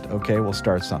start it. Okay, we'll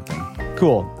start something.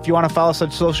 Cool. If you want to follow us on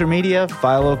social media,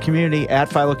 Philo Community,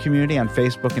 at Philo Community on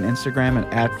Facebook and Instagram,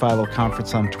 and at Philo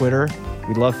Conference on Twitter.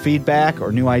 We'd love feedback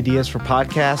or new ideas for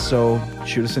podcasts, so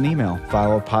shoot us an email,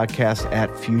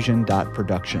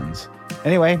 philopodcast@fusion.productions.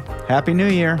 Anyway, Happy New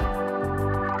Year.